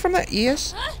hitting me from the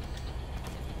ears?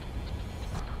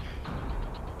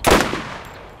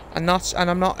 I'm not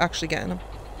actually getting him.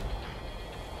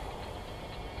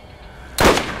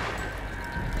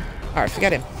 Alright,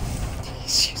 forget him.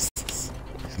 Jesus.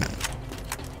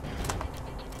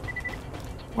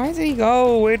 Where did he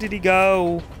go? Where did he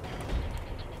go?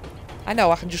 I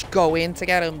know I can just go in to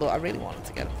get him, but I really wanted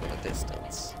to get him from a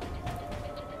distance.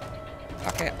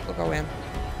 Okay, we'll go in.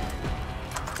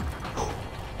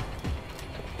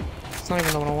 That's not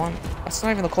even the one I want. That's not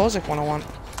even the Korzik one I want.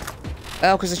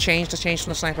 Oh, because it changed. I changed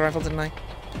from the sniper rifle, didn't I?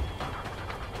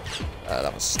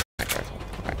 That was sniper rifle.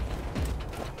 Okay.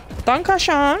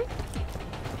 Dankeschön.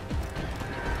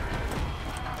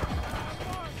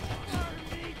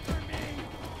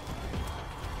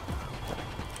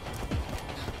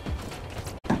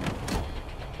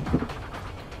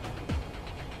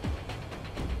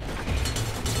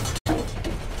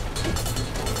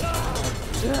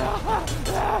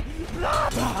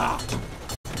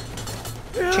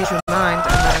 Change my mind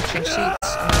and then change seats.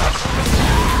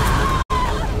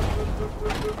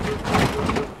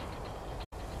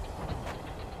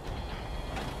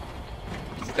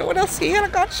 There's no one else here. I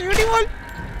can't shoot anyone.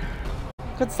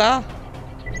 What's that?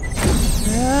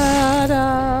 Da,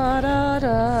 da, da,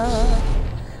 da.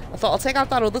 I thought I'll take out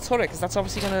that other turret because that's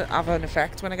obviously going to have an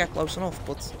effect when I get close enough.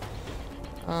 But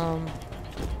oh,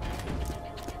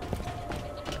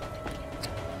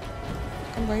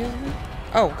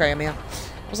 okay, I'm here.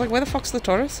 I was like, where the fuck's the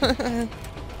turret? I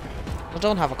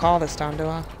don't have a car this time, do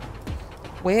I?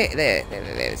 Where?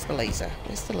 There's the laser.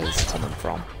 Where's the laser coming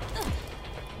from?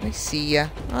 I see ya.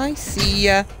 I see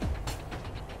ya.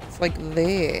 It's like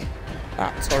there.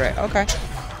 That turret. Okay.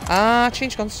 Ah,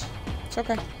 change guns. It's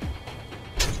okay.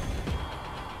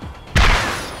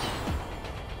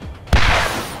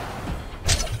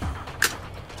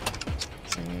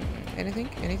 Anything?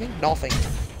 Anything? Nothing.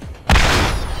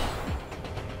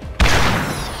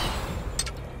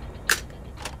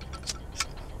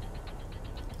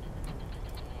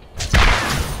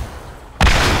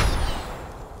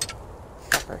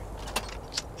 Fucker.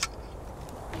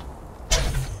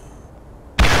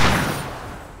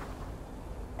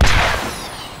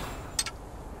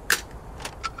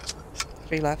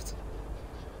 3 left.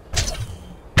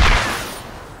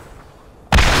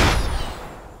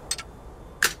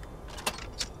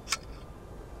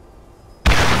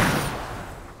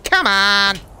 Come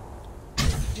on!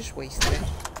 Just wasted it.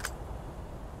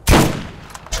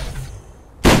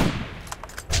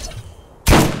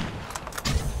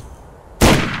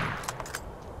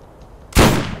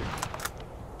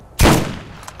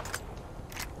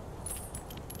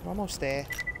 I'm almost there.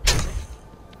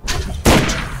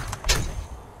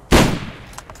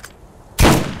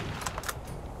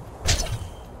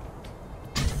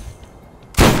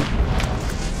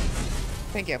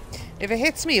 Thank you. If it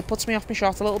hits me, it puts me off my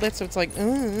shot a little bit, so it's like,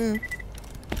 Give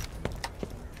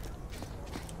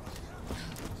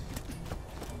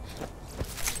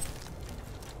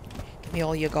me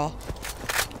all you got.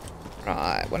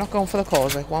 Right, we're not going for the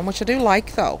Corsic one, which I do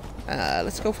like, though.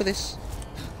 Let's go for this.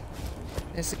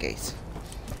 There's the gate.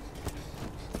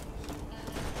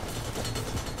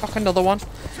 Fuck, another one.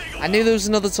 I knew there was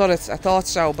another turret. I thought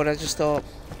so, but I just thought,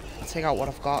 I'll take out what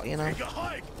I've got, you know.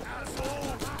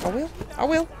 I will. I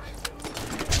will.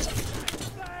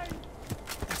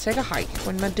 I'll take a hike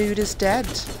when my dude is dead.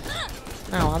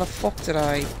 Now, how the fuck did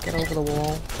I get over the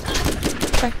wall?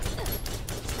 Okay.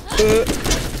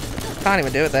 Can't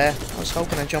even do it there. I was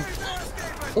hoping I'd jump.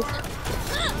 Oh.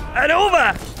 And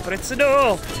over! But it's a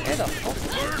no! Where the fuck?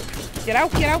 Get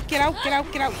out, get out, get out, get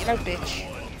out, get out, get out, bitch.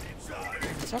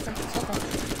 It's okay, it's okay.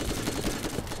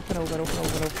 Open over, open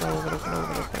over, open over, open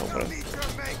over, open over.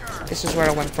 This is where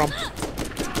I went from.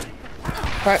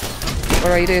 Right,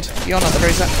 where are you, dude? You're not the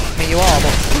bruiser. I mean, you are,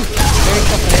 but there he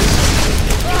fucking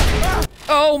is.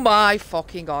 Oh my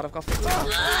fucking god, I've got 50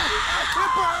 pounds.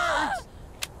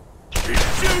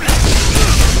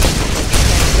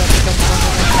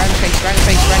 Right in the face, right in the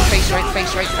face, right in the face, right in the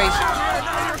face, right in the face.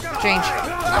 Change.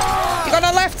 You got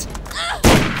no left!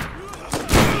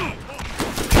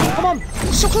 Come on!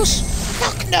 So close!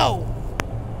 Fuck no!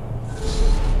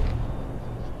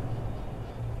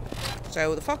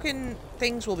 So the fucking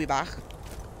things will be back.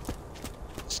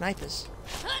 Snipers.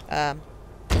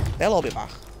 They'll all be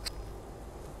back.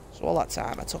 So all that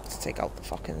time I took to take out the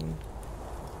fucking...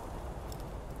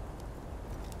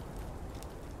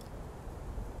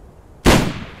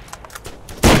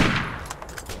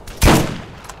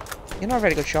 You're not a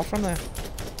very good shot from there.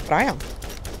 But I am.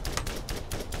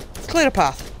 Let's clear a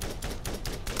path.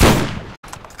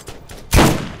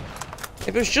 If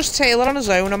it was just Taylor on his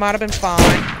own, I might have been fine.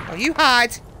 Oh, you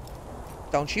hide!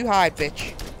 Don't you hide,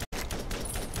 bitch.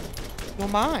 You're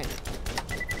mine.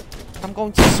 I'm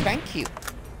going to spank you.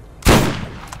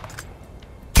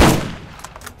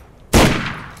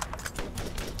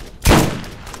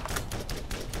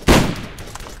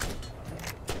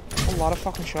 A lot of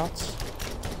fucking shots.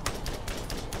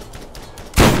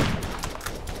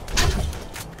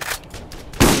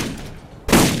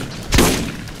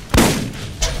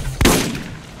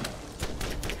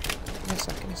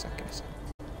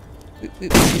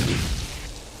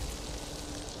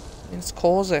 It's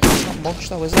Corsic. It's not much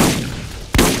though, is it?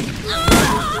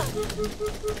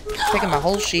 It's taking my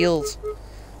whole shield.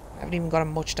 Haven't even got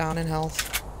him much down in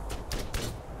health.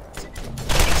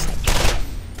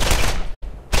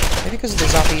 Maybe because of the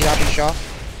zappy shot.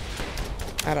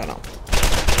 I don't know.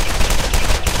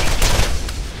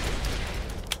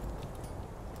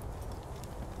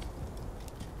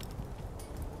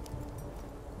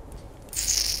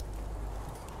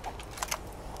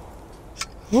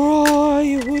 Oh,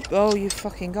 you would. Oh, you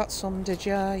fucking got some, did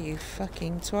ya? You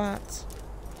fucking twat.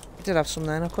 I did have some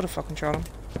then. I could have fucking shot him.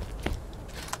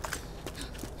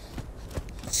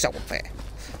 So unfair.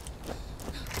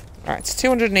 Alright, it's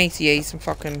 288 and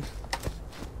fucking...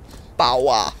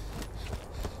 Bow.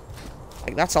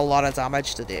 Like, that's a lot of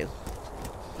damage to do.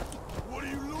 What are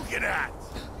you looking at?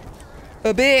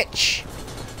 A bitch!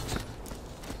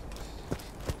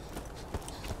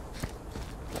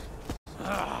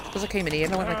 Because I came in here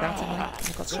and I went like that, didn't I?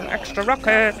 I got some extra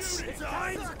rockets!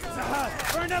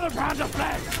 For another pound of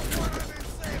flesh!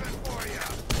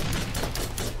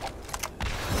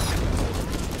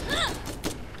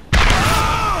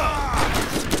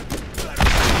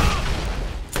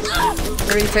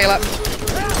 Hurry, Taylor.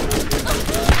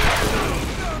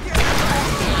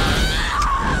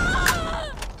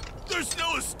 There's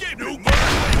no escape! No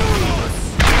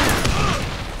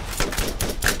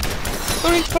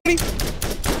Hurry, hurry!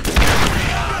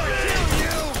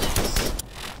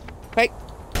 Okay.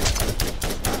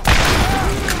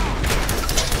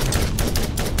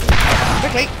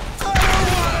 Quickly!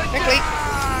 Quickly!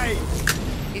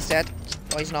 He's dead.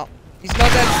 Oh, he's not. He's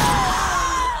not dead!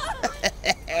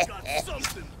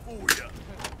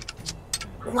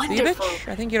 Wonderful. Bitch?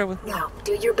 I think you're over. Now,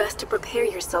 do your best to prepare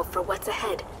yourself for what's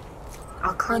ahead.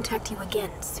 I'll contact you again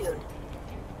soon.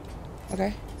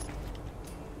 Okay.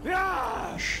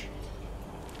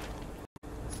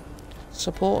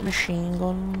 Support machine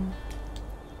gun.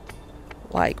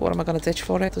 Like, what am I gonna ditch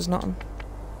for it? There's nothing.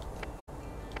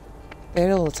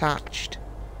 They're all attached.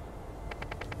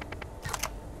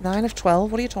 9 of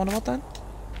 12? What are you talking about then?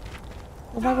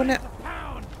 Well, why wouldn't it?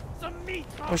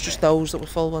 It was just those that were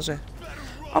full, was it?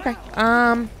 Okay.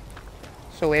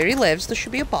 So where he lives, there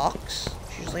should be a box.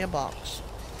 There's usually a box.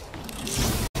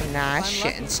 Nice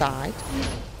shit inside.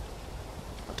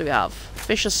 What do we have?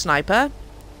 Fisher's sniper.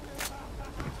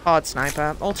 Hard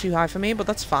sniper. All too high for me, but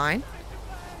that's fine.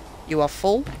 You are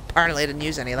full. Apparently I didn't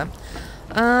use any of them.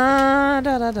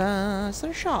 Is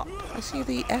there a shop? I see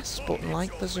the S button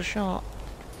like there's a shop.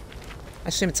 I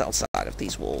assume it's outside of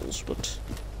these walls, but...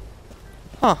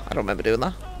 Huh, I don't remember doing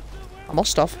that. I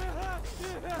must have.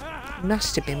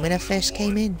 Must have been when I first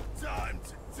came in.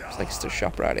 Looks like it's the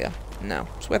shop right here. No,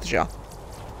 it's worth a shot.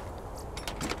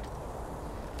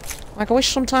 Like, I wish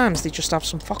sometimes they just have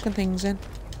some fucking things in.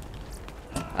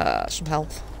 Some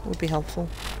health would be helpful.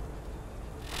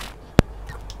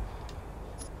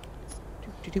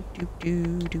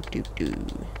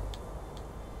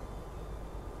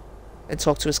 And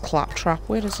talk to his claptrap.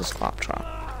 Where is this claptrap?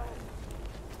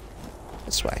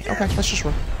 This way. Okay, let's just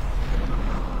run.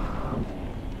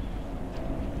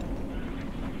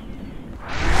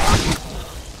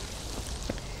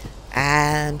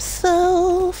 I'm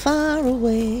so far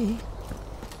away.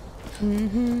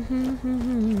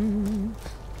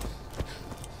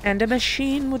 And a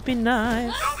machine would be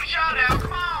nice. Don't be shot out,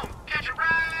 come on! Catch a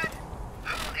ride!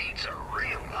 Who needs a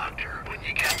real doctor when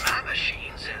you got my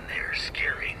machines in there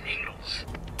scary needles?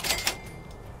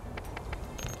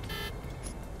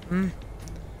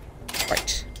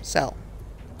 Right, sell.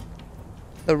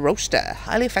 The roaster,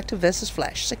 highly effective versus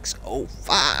flesh,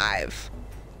 605.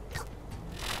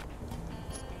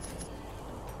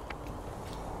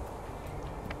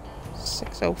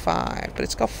 .605, but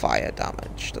it's got fire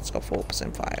damage. That's got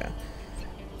 4% fire.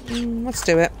 Let's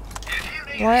do it.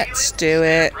 Let's do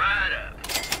it.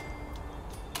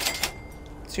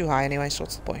 Too high anyway, so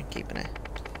what's the point in keeping it?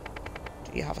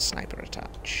 Do you have a sniper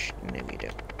attached? No, you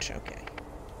don't. Okay.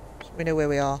 So we know where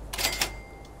we are.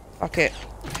 Fuck it.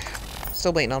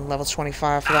 Still waiting on level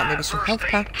 25 for that. Maybe some health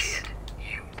packs.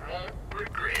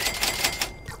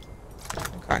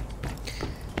 Okay.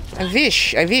 I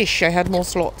wish I had more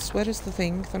slots. Where is the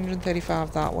thing?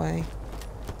 135 that way.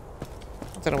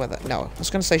 I don't know whether... No, I was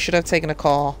going to say, should I have taken a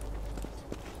car?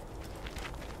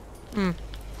 I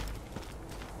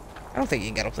don't think you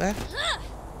can get up there.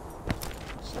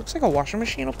 This looks like a washing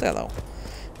machine up there, though.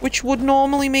 Which would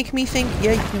normally make me think,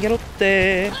 yeah, you can get up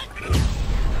there.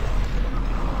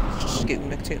 It's just scooting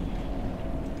Nick too.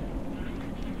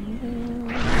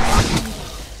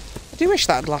 I do wish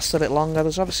that had lasted a bit longer.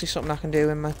 There's obviously something I can do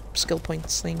in my skill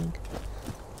points thing.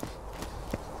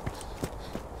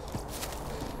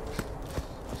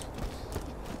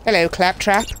 Okay. Hello,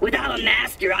 Claptrap. Without a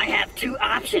master, I have two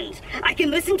options. I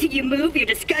can listen to you move your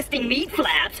disgusting meat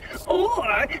flaps, or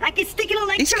I can stick an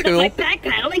electrode on my back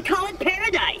panel and call it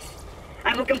paradise.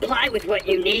 I will comply with what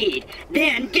you need.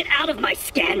 Then get out of my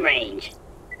scan range.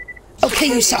 Okay,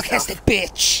 you sarcastic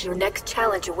bitch. Your next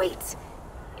challenge awaits.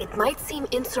 It might seem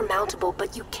insurmountable,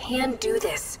 but you can do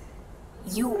this.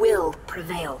 You will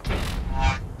prevail.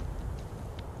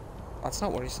 That's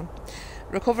not worrisome.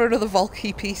 Recover another Vault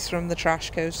key piece from the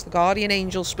Trash Coast. The Guardian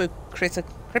Angel spoke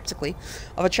cryptically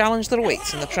of a challenge that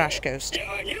awaits in the Trash Coast. There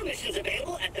are new missions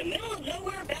available at the Middle of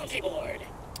Nowhere Bounty Board.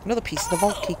 Another piece of the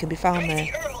Vault key can be found there.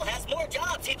 Earl has more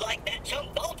jobs he'd like that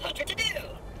chump Vault Hunter to do.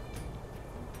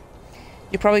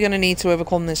 You're probably going to need to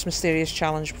overcome this mysterious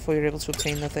challenge before you're able to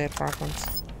obtain the third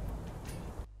fragment.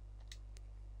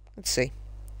 Let's see.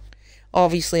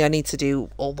 Obviously, I need to do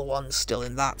all the ones still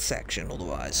in that section,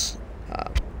 otherwise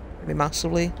I'll be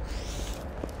massively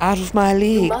out of my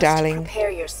league, darling. You must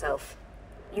prepare yourself.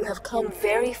 You have come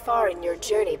very far in your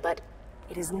journey, but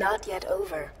it is not yet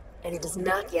over, and it is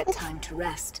not yet time to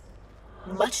rest.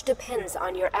 Much depends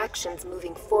on your actions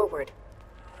moving forward.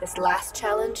 This last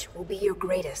challenge will be your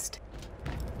greatest.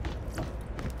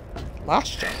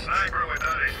 Last challenge? Sniper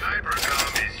without a sniper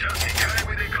comm is just a guy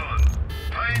with a gun.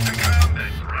 Find the comm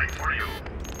that's right for you.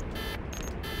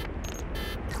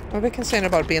 I'm a bit concerned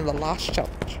about being the last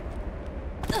challenge.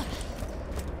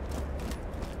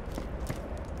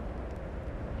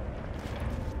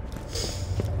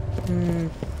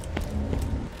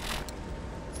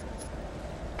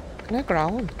 They're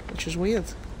growling, which is weird.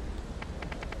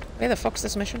 Where the fuck's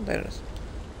this mission? There it is.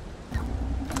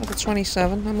 Level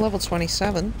 27. I'm level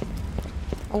 27.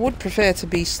 I would prefer to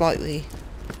be slightly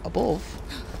above.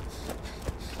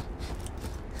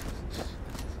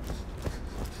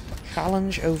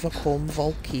 Challenge overcome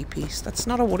Vault key piece. That's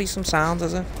not a worrisome sound,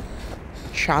 is it?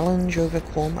 Challenge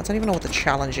overcome. I don't even know what the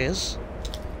challenge is.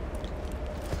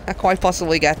 I quite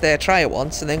possibly get there, try it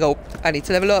once, and then go, I need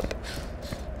to level up.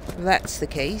 If that's the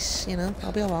case, you know,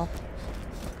 I'll be a while.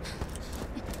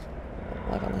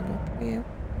 Leveling up here.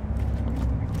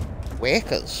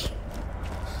 Workers.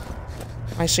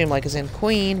 I assume like as in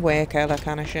queen, worker, that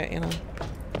kind of shit, you know.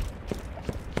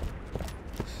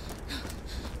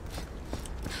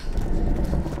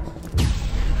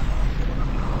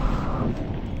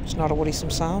 It's not a worrisome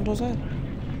sound, was it?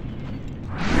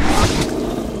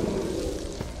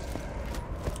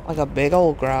 Like a big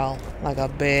old growl. Like a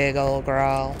big old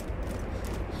growl.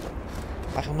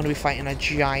 Like I'm gonna be fighting a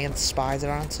giant spider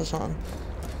ant or something.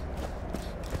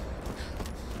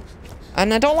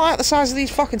 And I don't like the size of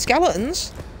these fucking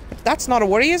skeletons. That's not a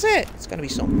worry, is it? It's gonna be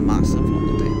so massive.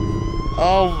 Look at it.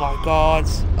 Oh my god.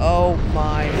 Oh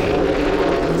my god.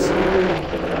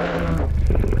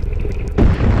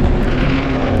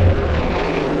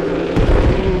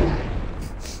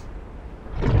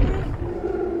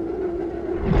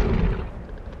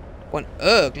 One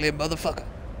ugly motherfucker.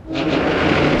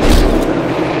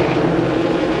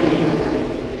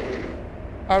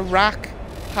 A rack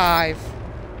hive.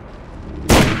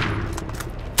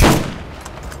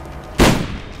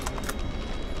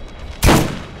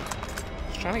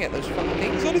 Just trying to get those fucking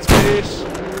things on its face.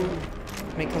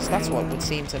 I mean, because that's what it would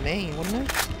seem to me, wouldn't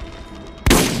it?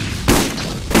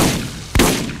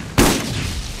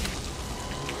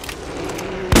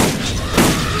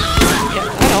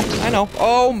 I know.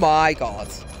 Oh my god.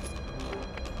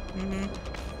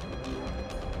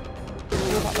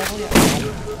 That level yet?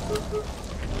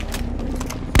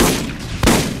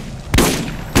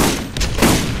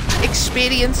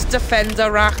 Experienced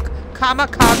defender rack.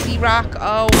 Kamikaze rack.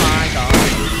 Oh my god.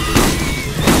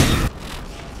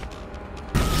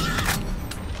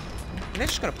 They're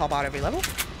just gonna pop out every level.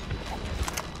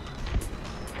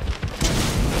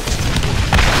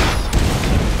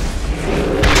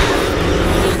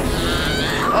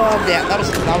 Oh yeah,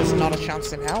 that was not a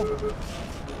chance in hell.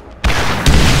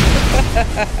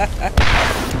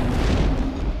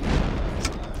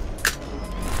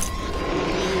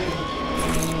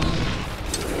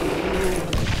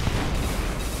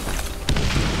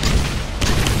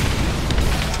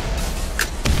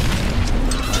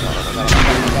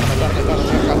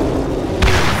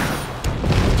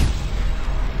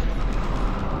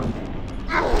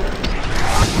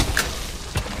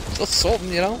 Just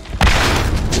something, you know.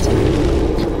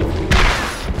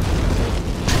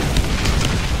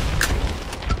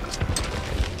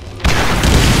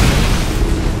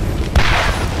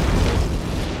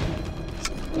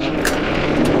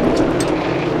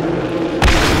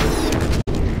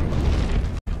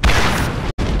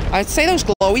 I'd say those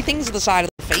glowy things at the side of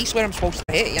the face where I'm supposed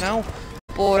to hit, you know?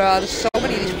 But there's so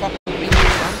many of these fucking creatures,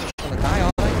 I'm just gonna die,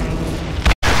 aren't I?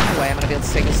 be able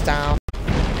to take us down.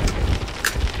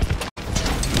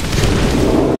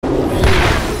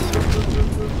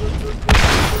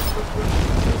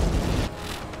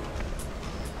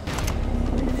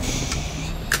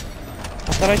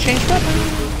 I thought I changed weapons.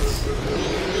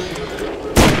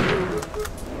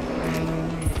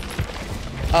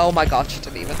 Oh my god, she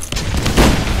didn't even.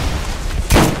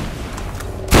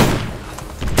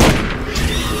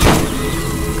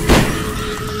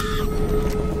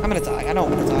 I'm gonna die. I know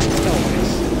I'm gonna die. No worries.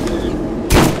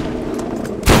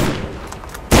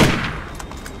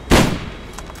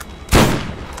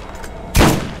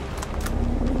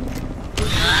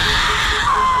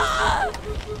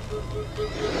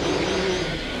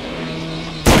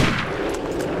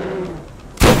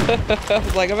 I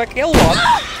was like, if I kill one,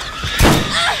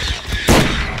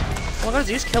 all I gotta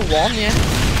do is kill one, yeah.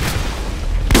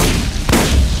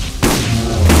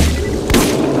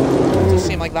 It does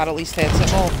seem like that at least hits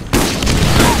it more.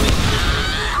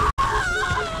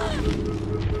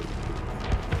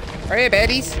 Hurry,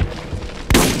 baddies.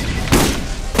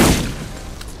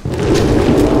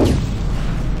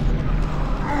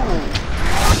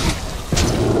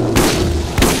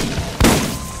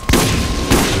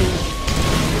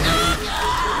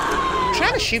 I'm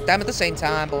trying to shoot them at the same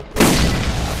time, but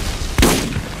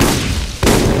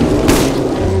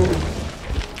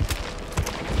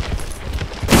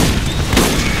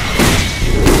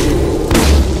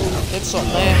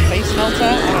something there, face melter,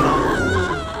 I don't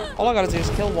know. All I gotta do is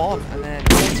kill one and then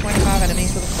kill 25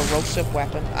 enemies with a corrosive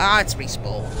weapon. Ah, it's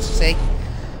respawned. See?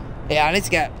 Yeah, I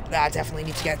definitely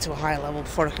need to get to a higher level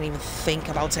before I can even think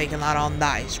about taking that on.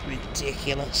 That is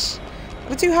ridiculous.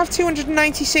 But I do have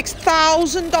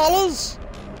 $296,000!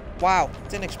 Wow,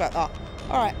 didn't expect that.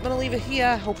 Alright, I'm gonna leave it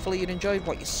here. Hopefully you enjoyed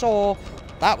what you saw.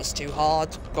 That was too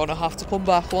hard. Gonna have to come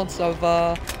back once I've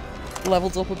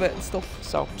leveled up a bit and stuff.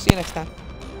 So, see you next time.